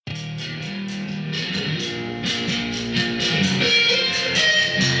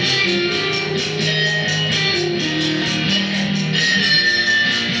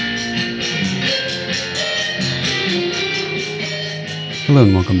Hello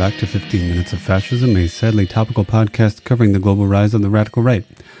and welcome back to 15 Minutes of Fascism, a sadly topical podcast covering the global rise of the radical right.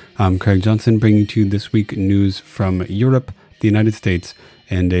 I'm Craig Johnson, bringing to you this week news from Europe, the United States,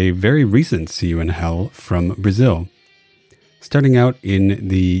 and a very recent see you in hell from Brazil. Starting out in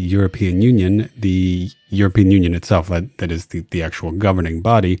the European Union itself, that is the actual governing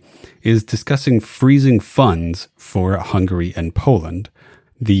body, is discussing freezing funds for Hungary and Poland.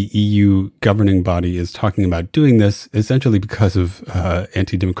 The EU governing body is talking about doing this essentially because of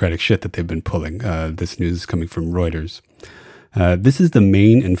anti-democratic shit that they've been pulling. This news is coming from Reuters. This is the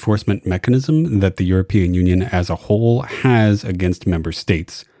main enforcement mechanism that the European Union as a whole has against member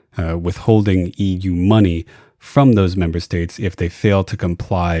states, withholding EU money from those member states if they fail to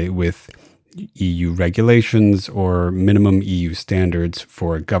comply with EU regulations or minimum EU standards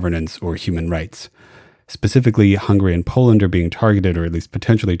for governance or human rights. Specifically, Hungary and Poland are being targeted, or at least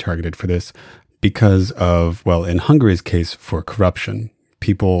potentially targeted for this, because of, well, in Hungary's case, for corruption.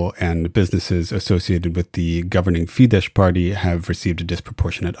 People and businesses associated with the governing Fidesz party have received a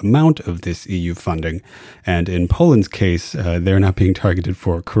disproportionate amount of this EU funding. And in Poland's case, they're not being targeted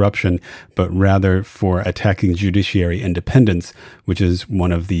for corruption, but rather for attacking judiciary independence, which is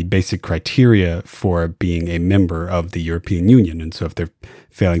one of the basic criteria for being a member of the European Union. And so if they're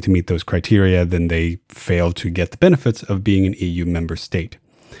failing to meet those criteria, then they fail to get the benefits of being an EU member state.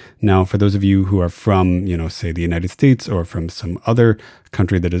 Now, for those of you who are from, say the United States or from some other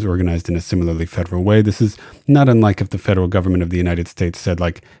country that is organized in a similarly federal way, this is not unlike if the federal government of the United States said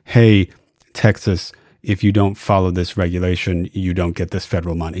like, hey, Texas, if you don't follow this regulation, you don't get this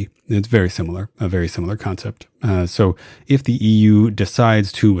federal money. It's very similar, a very similar concept. So if the EU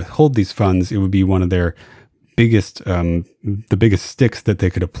decides to withhold these funds, it would be one of their the biggest sticks that they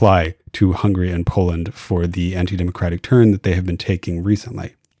could apply to Hungary and Poland for the anti-democratic turn that they have been taking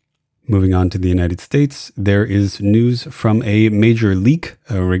recently. Moving on to the United States, there is news from a major leak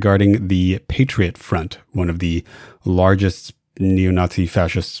regarding the Patriot Front, one of the largest neo-Nazi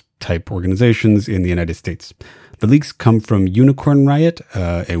fascist type organizations in the United States. The leaks come from Unicorn Riot,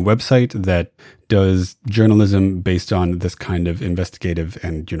 a website that does journalism based on this kind of investigative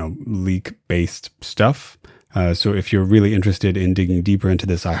and, leak-based stuff. So if you're really interested in digging deeper into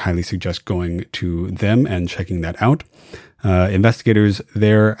this, I highly suggest going to them and checking that out. Investigators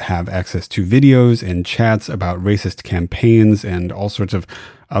there have access to videos and chats about racist campaigns and all sorts of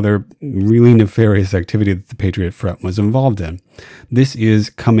other really nefarious activity that the Patriot Front was involved in. This is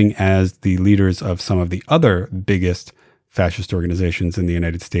coming as the leaders of some of the other biggest fascist organizations in the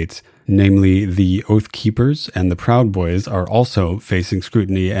United States, namely the Oath Keepers and the Proud Boys, are also facing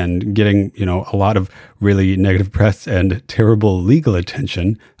scrutiny and getting, a lot of really negative press and terrible legal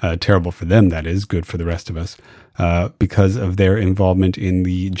attention. Terrible for them, that is, good for the rest of us, because of their involvement in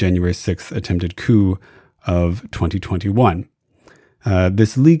the January 6th attempted coup of 2021.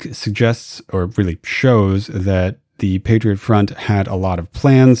 This leak suggests, or really shows, that the Patriot Front had a lot of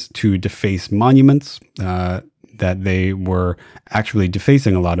plans to deface monuments, that they were actually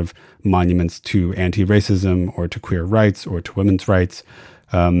defacing a lot of monuments to anti-racism or to queer rights or to women's rights,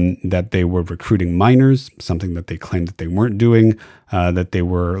 that they were recruiting minors, something that they claimed that they weren't doing, that they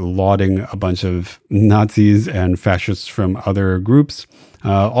were lauding a bunch of Nazis and fascists from other groups.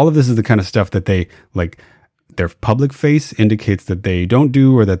 All of this is the kind of stuff that they, their public face indicates that they don't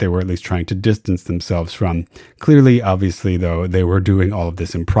do, or that they were at least trying to distance themselves from. Clearly, obviously, though, they were doing all of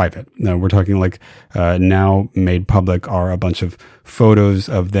this in private. Now, we're talking now made public are a bunch of photos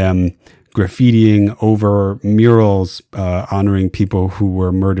of them graffitiing over murals honoring people who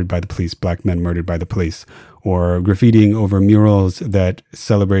were murdered by the police, black men murdered by the police, or graffitiing over murals that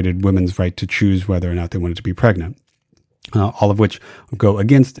celebrated women's right to choose whether or not they wanted to be pregnant. All of which go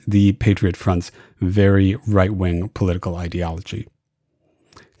against the Patriot Front's very right-wing political ideology.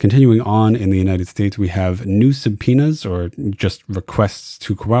 Continuing on in the United States, we have new subpoenas, or just requests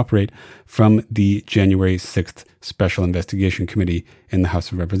to cooperate, from the January 6th Special Investigation Committee in the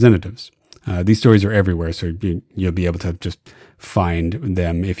House of Representatives. These stories are everywhere, so you'll be able to just find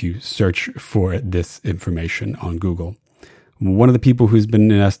them if you search for this information on Google. One of the people who's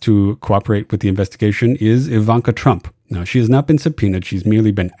been asked to cooperate with the investigation is Ivanka Trump. Now, she has not been subpoenaed. She's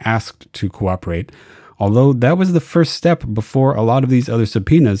merely been asked to cooperate, although that was the first step before a lot of these other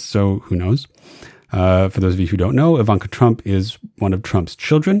subpoenas, so who knows? For those of you who don't know, Ivanka Trump is one of Trump's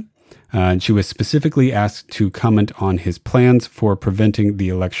children, and she was specifically asked to comment on his plans for preventing the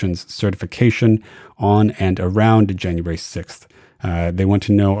election's certification on and around January 6th. They want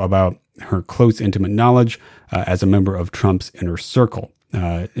to know about her close, intimate knowledge as a member of Trump's inner circle,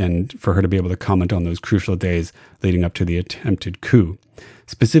 and for her to be able to comment on those crucial days leading up to the attempted coup.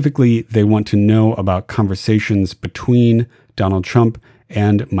 Specifically, they want to know about conversations between Donald Trump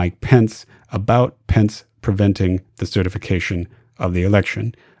and Mike Pence about Pence preventing the certification of the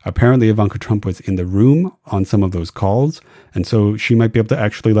election. Apparently, Ivanka Trump was in the room on some of those calls, and so she might be able to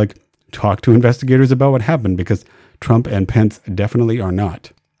actually talk to investigators about what happened, because Trump and Pence definitely are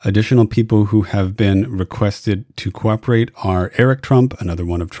not. Additional people who have been requested to cooperate are Eric Trump, another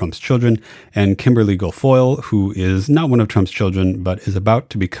one of Trump's children, and Kimberly Guilfoyle, who is not one of Trump's children, but is about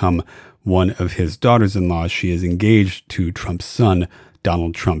to become one of his daughters-in-law. She is engaged to Trump's son,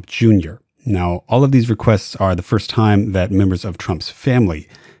 Donald Trump Jr. Now, all of these requests are the first time that members of Trump's family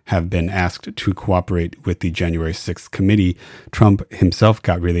have been asked to cooperate with the January 6th committee. Trump himself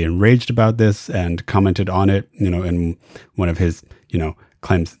got really enraged about this and commented on it, in one of his,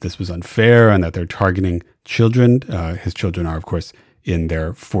 claims that this was unfair and that they're targeting children. His children are, of course, in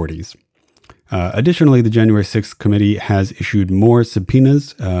their 40s. Additionally, the January 6th committee has issued more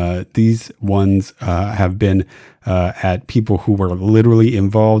subpoenas. These ones have been at people who were literally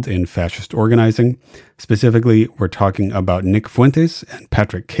involved in fascist organizing. Specifically, we're talking about Nick Fuentes and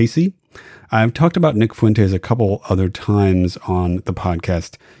Patrick Casey. I've talked about Nick Fuentes a couple other times on the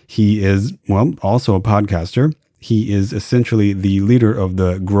podcast. He is, also a podcaster. He is essentially the leader of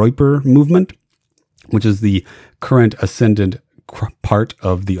the Groyper movement, which is the current ascendant part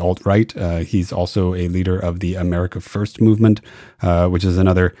of the alt-right. He's also a leader of the America First movement, which is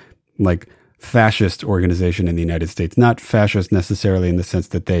another fascist organization in the United States. Not fascist necessarily in the sense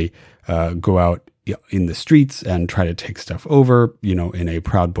that they go out in the streets and try to take stuff over, in a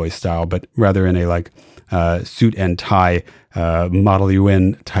Proud Boy style, but rather in a suit and tie, Model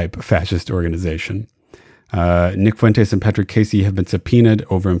UN type fascist organization. Nick Fuentes and Patrick Casey have been subpoenaed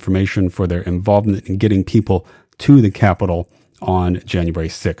over information for their involvement in getting people to the Capitol on January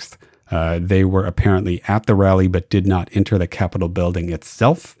 6th. They were apparently at the rally but did not enter the Capitol building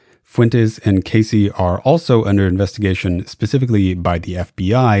itself. Fuentes and Casey are also under investigation specifically by the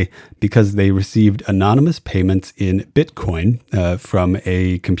FBI because they received anonymous payments in Bitcoin from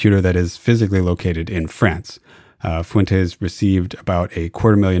a computer that is physically located in France. Fuentes received about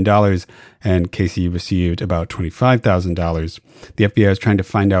 $250,000 and Casey received about $25,000. The FBI is trying to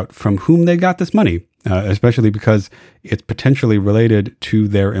find out from whom they got this money, especially because it's potentially related to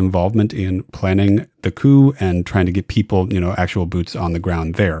their involvement in planning the coup and trying to get people, actual boots on the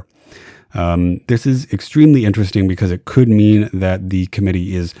ground there. This is extremely interesting because it could mean that the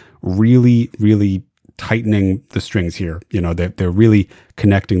committee is really, really tightening the strings here. They're really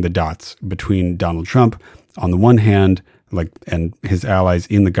connecting the dots between Donald Trump on the one hand, and his allies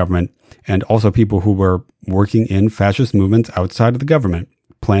in the government, and also people who were working in fascist movements outside of the government,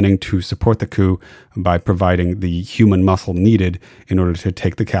 planning to support the coup by providing the human muscle needed in order to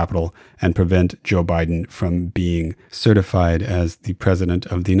take the Capitol and prevent Joe Biden from being certified as the president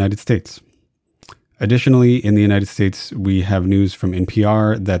of the United States. Additionally, in the United States, we have news from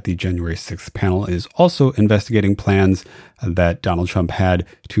NPR that the January 6th panel is also investigating plans that Donald Trump had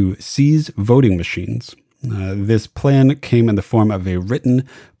to seize voting machines. This plan came in the form of a written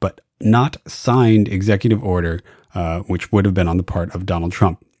but not signed executive order, which would have been on the part of Donald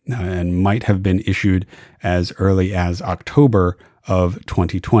Trump and might have been issued as early as October of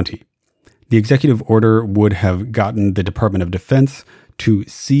 2020. The executive order would have gotten the Department of Defense to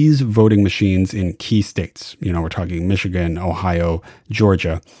seize voting machines in key states. We're talking Michigan, Ohio,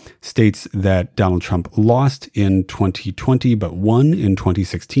 Georgia, states that Donald Trump lost in 2020 but won in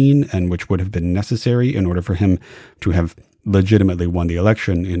 2016, and which would have been necessary in order for him to have legitimately won the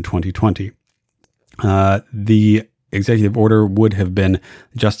election in 2020. The executive order would have been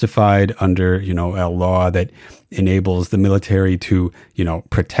justified under, a law that enables the military to,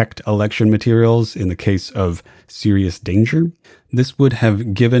 protect election materials in the case of serious danger. This would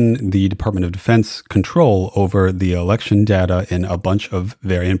have given the Department of Defense control over the election data in a bunch of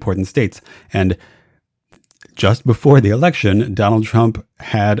very important states. And just before the election, Donald Trump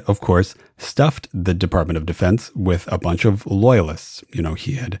had, of course, stuffed the Department of Defense with a bunch of loyalists.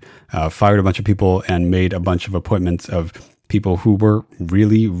 He had fired a bunch of people and made a bunch of appointments of people who were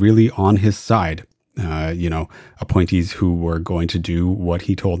really, really on his side. Appointees who were going to do what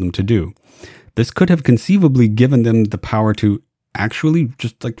he told them to do. This could have conceivably given them the power to actually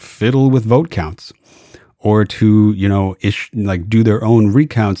just fiddle with vote counts, or to, do their own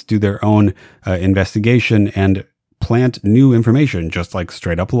recounts, do their own investigation and plant new information, just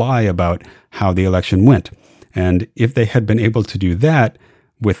straight up lie about how the election went. And if they had been able to do that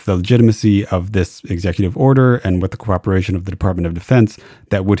with the legitimacy of this executive order and with the cooperation of the Department of Defense,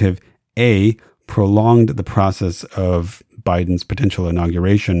 that would have prolonged the process of Biden's potential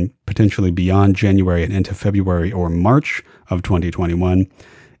inauguration, potentially beyond January and into February or March of 2021.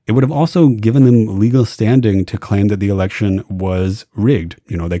 It would have also given them legal standing to claim that the election was rigged.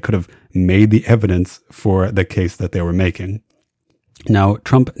 They could have made the evidence for the case that they were making. Now,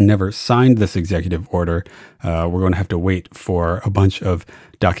 Trump never signed this executive order. We're going to have to wait for a bunch of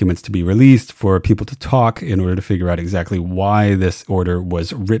documents to be released, for people to talk in order to figure out exactly why this order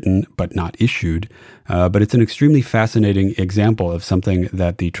was written but not issued. But it's an extremely fascinating example of something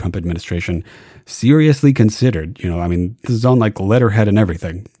that the Trump administration seriously considered. This is on like letterhead and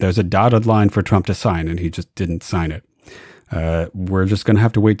everything. There's a dotted line for Trump to sign, and he just didn't sign it. We're just going to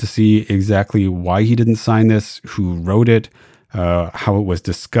have to wait to see exactly why he didn't sign this, who wrote it, how it was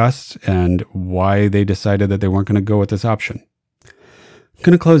discussed, and why they decided that they weren't going to go with this option. I'm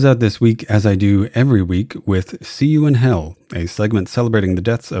going to close out this week, as I do every week, with See You in Hell, a segment celebrating the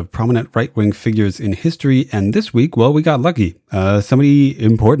deaths of prominent right-wing figures in history. And this week, well, we got lucky. Somebody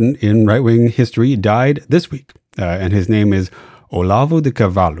important in right-wing history died this week, and his name is Olavo de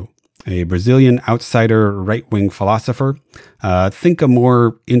Carvalho, a Brazilian outsider right-wing philosopher. Think a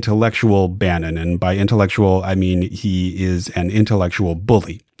more intellectual Bannon, and by intellectual, I mean he is an intellectual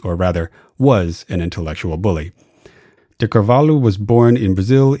bully, or rather, was an intellectual bully. De Carvalho was born in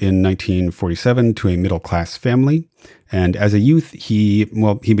Brazil in 1947 to a middle-class family, and as a youth, he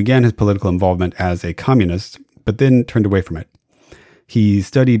began his political involvement as a communist, but then turned away from it. He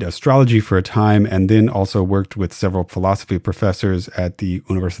studied astrology for a time and then also worked with several philosophy professors at the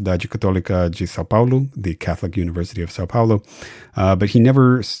Universidade Católica de São Paulo, the Catholic University of São Paulo, but he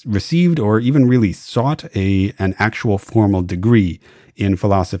never received or even really sought an actual formal degree in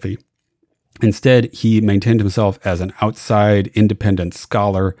philosophy. Instead, he maintained himself as an outside, independent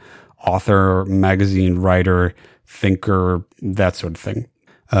scholar, author, magazine writer, thinker, that sort of thing.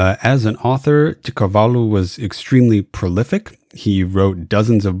 As an author, de Carvalho was extremely prolific. He wrote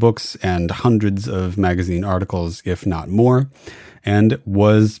dozens of books and hundreds of magazine articles, if not more, and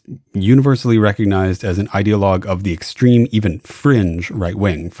was universally recognized as an ideologue of the extreme, even fringe right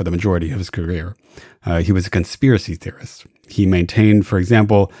wing for the majority of his career. He was a conspiracy theorist. He maintained, for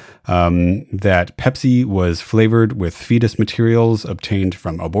example, that Pepsi was flavored with fetus materials obtained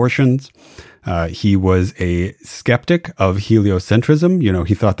from abortions. He was a skeptic of heliocentrism.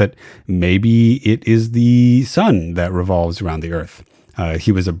 He thought that maybe it is the sun that revolves around the earth.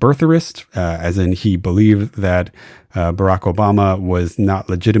 He was a birtherist, as in he believed that Barack Obama was not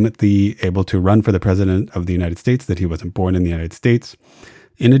legitimately able to run for the president of the United States, that he wasn't born in the United States.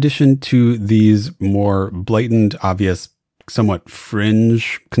 In addition to these more blatant, obvious, somewhat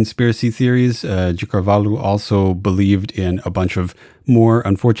fringe conspiracy theories, de Carvalho also believed in a bunch of more,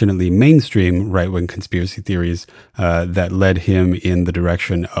 unfortunately, mainstream right-wing conspiracy theories that led him in the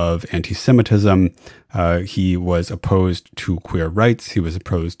direction of anti-Semitism. He was opposed to queer rights. He was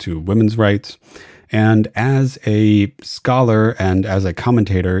opposed to women's rights. And as a scholar and as a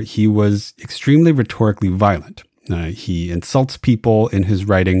commentator, he was extremely rhetorically violent. He insults people in his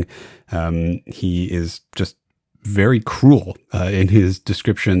writing. He is just very cruel in his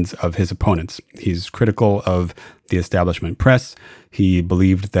descriptions of his opponents. He's critical of the establishment press. He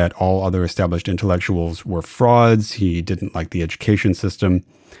believed that all other established intellectuals were frauds. He didn't like the education system.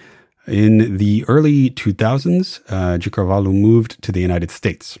 In the early 2000s, de Carvalho moved to the United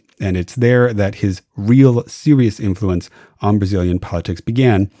States, and it's there that his real serious influence on Brazilian politics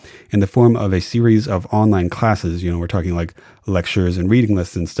began in the form of a series of online classes. We're talking like lectures and reading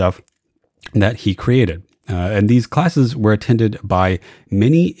lists and stuff that he created. And these classes were attended by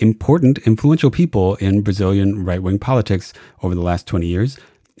many important, influential people in Brazilian right-wing politics over the last 20 years,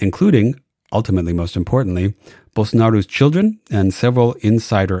 including, ultimately most importantly, Bolsonaro's children and several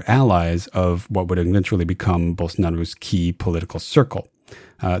insider allies of what would eventually become Bolsonaro's key political circle.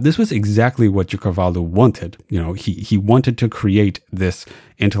 This was exactly what de Carvalho wanted. He wanted to create this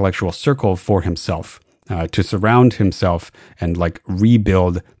intellectual circle for himself. To surround himself and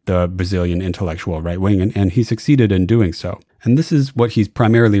rebuild the Brazilian intellectual right wing, and he succeeded in doing so. And this is what he's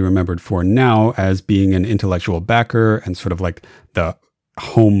primarily remembered for now, as being an intellectual backer and sort of like the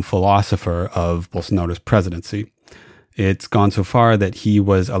home philosopher of Bolsonaro's presidency. It's gone so far that he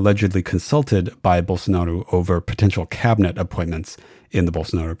was allegedly consulted by Bolsonaro over potential cabinet appointments in the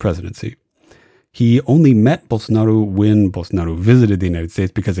Bolsonaro presidency. He only met Bolsonaro when Bolsonaro visited the United States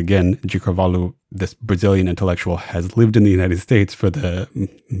because, again, de Carvalho, this Brazilian intellectual, has lived in the United States for the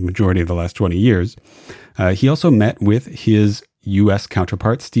majority of the last 20 years. He also met with his U.S.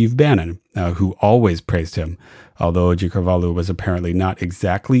 counterpart, Steve Bannon, who always praised him, although de Carvalho was apparently not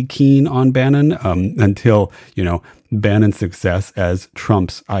exactly keen on Bannon until, Bannon's success as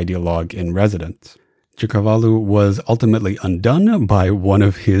Trump's ideologue in residence. De Carvalho was ultimately undone by one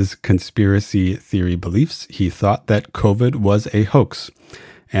of his conspiracy theory beliefs. He thought that COVID was a hoax.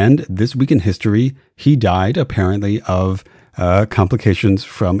 And this week in history, he died apparently of complications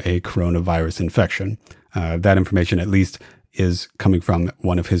from a coronavirus infection. That information, at least, is coming from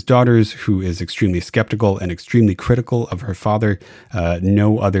one of his daughters, who is extremely skeptical and extremely critical of her father.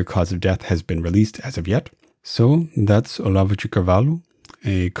 No other cause of death has been released as of yet. So that's Olavo de Carvalho,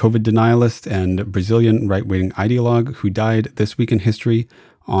 a COVID denialist and Brazilian right-wing ideologue who died this week in history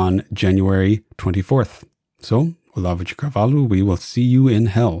on January 24th. So, Olavo de Carvalho, we will see you in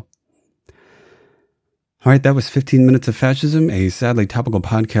hell. All right, that was 15 Minutes of Fascism, a sadly topical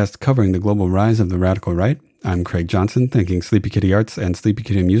podcast covering the global rise of the radical right. I'm Craig Johnson, thanking Sleepy Kitty Arts and Sleepy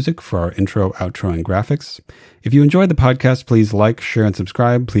Kitty Music for our intro, outro, and graphics. If you enjoyed the podcast, please like, share, and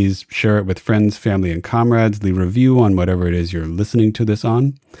subscribe. Please share it with friends, family, and comrades. Leave a review on whatever it is you're listening to this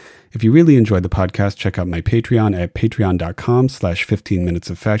on. If you really enjoyed the podcast, check out my Patreon at patreon.com/15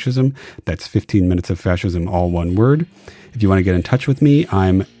 Minutes of Fascism. That's 15 Minutes of Fascism, all one word. If you want to get in touch with me,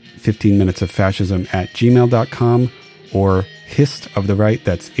 I'm 15minutesofascism@gmail.com or Hist of the Right,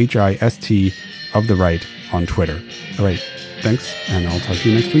 that's HIST of the Right on Twitter. All right, thanks, and I'll talk to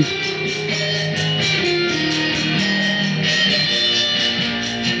you next week.